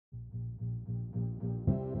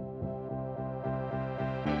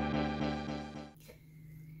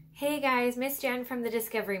Hey guys, Miss Jen from the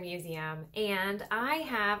Discovery Museum, and I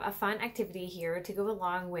have a fun activity here to go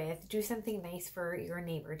along with do something nice for your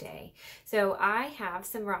neighbor day. So I have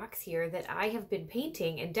some rocks here that I have been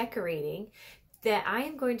painting and decorating that I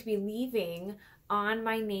am going to be leaving on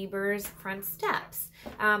my neighbor's front steps.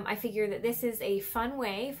 I figure that this is a fun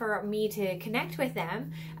way for me to connect with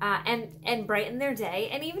them and brighten their day.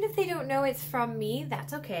 And even if they don't know it's from me,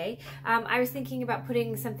 that's okay. I was thinking about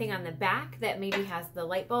putting something on the back that maybe has the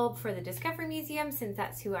light bulb for the Discovery Museum, since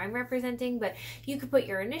that's who I'm representing. But you could put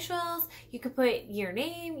your initials, you could put your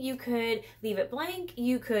name, you could leave it blank,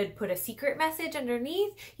 you could put a secret message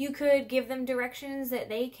underneath, you could give them directions that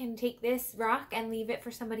they can take this rock and leave it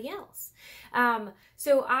for somebody else.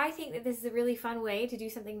 So I think that this is a really fun way to do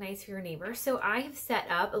something nice for your neighbor. So I have set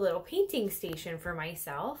up a little painting station for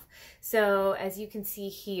myself. So as you can see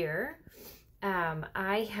here,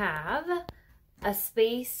 I have a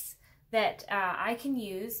space that I can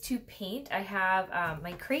use to paint. I have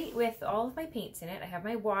my crate with all of my paints in it. I have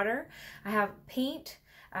my water, I have paint,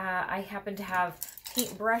 I happen to have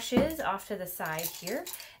paint brushes off to the side here,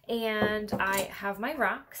 and I have my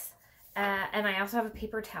rocks, and I also have a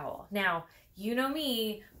paper towel. Now, you know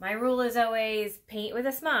me, my rule is always paint with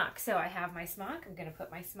a smock. So I have my smock. I'm going to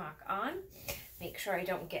put my smock on. Make sure I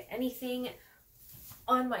don't get anything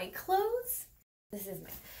on my clothes. This is my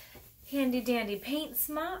handy dandy paint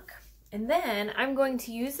smock. And then I'm going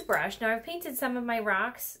to use the brush. Now I've painted some of my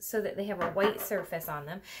rocks so that they have a white surface on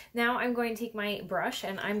them. Now I'm going to take my brush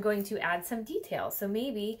and I'm going to add some details. So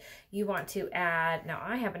maybe you want to add, now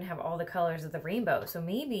I happen to have all the colors of the rainbow. So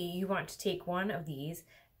maybe you want to take one of these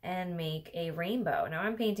and make a rainbow. Now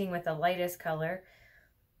I'm painting with the lightest color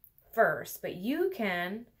first, but you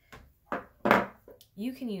can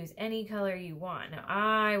use any color you want. Now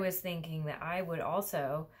I was thinking that I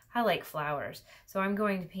like flowers, so I'm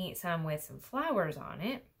going to paint some with some flowers on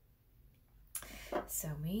it. So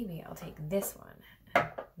maybe I'll take this one and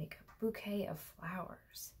make a bouquet of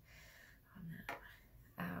flowers on that.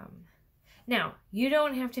 Now, you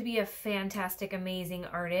don't have to be a fantastic, amazing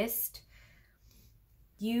artist.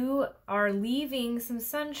 You are leaving some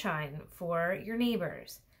sunshine for your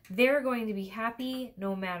neighbors. They're going to be happy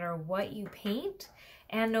no matter what you paint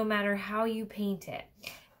and no matter how you paint it.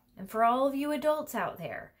 And for all of you adults out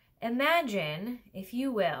there, imagine, if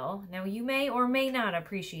you will, now you may or may not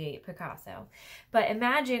appreciate Picasso, but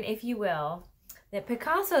imagine, if you will, that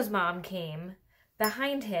Picasso's mom came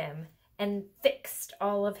behind him and fixed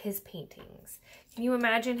all of his paintings. Can you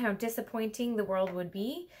imagine how disappointing the world would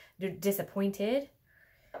be? Disappointed.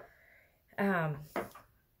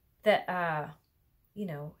 You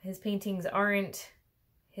know, his paintings aren't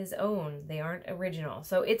his own. They aren't original.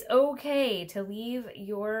 So it's okay to leave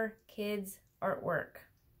your kids' artwork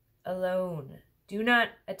alone. Do not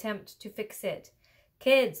attempt to fix it.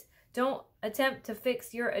 Kids, don't attempt to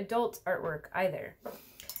fix your adult artwork either.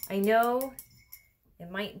 I know it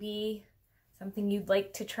might be something you'd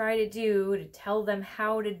like to try to do, to tell them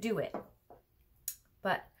how to do it,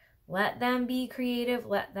 but let them be creative.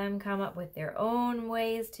 Let them come up with their own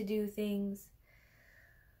ways to do things.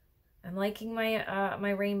 I'm liking my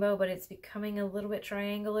my rainbow, but it's becoming a little bit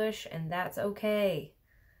triangle-ish, and that's okay.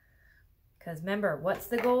 Because remember, what's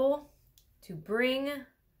the goal? To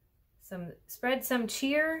spread some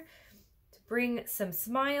cheer, to bring some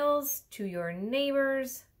smiles to your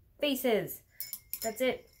neighbors' faces. That's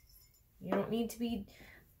it. You don't need to be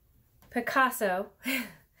Picasso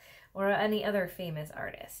or any other famous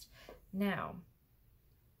artist. Now,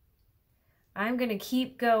 I'm going to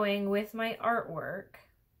keep going with my artwork.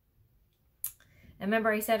 And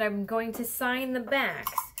remember, I said I'm going to sign the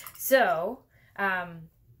backs. So, I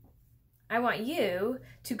want you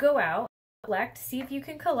to go out, see if you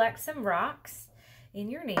can collect some rocks in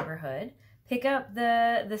your neighborhood. Pick up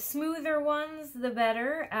the smoother ones, the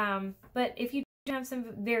better. But if you have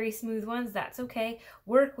some very smooth ones, that's okay.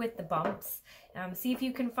 Work with the bumps. See if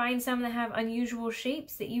you can find some that have unusual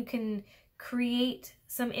shapes that you can create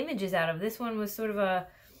some images out of. This one was sort of a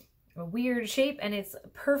weird shape, and it's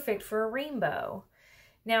perfect for a rainbow.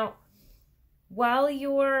 Now, while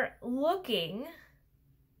you're looking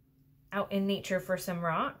out in nature for some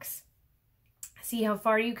rocks, see how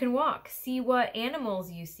far you can walk. See what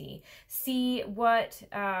animals you see. See what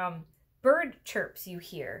bird chirps you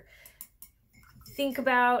hear. Think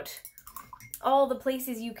about all the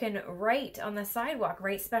places you can write on the sidewalk.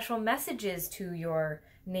 Write special messages to your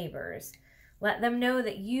neighbors. Let them know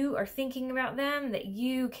that you are thinking about them, that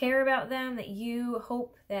you care about them, that you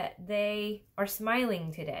hope that they are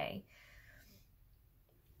smiling today.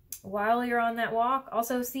 While you're on that walk,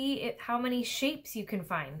 also see how many shapes you can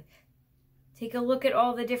find. Take a look at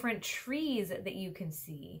all the different trees that you can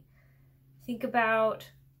see. Think about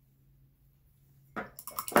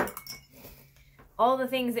all the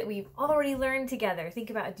things that we've already learned together. Think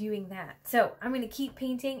about doing that. So I'm going to keep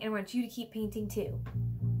painting and I want you to keep painting too.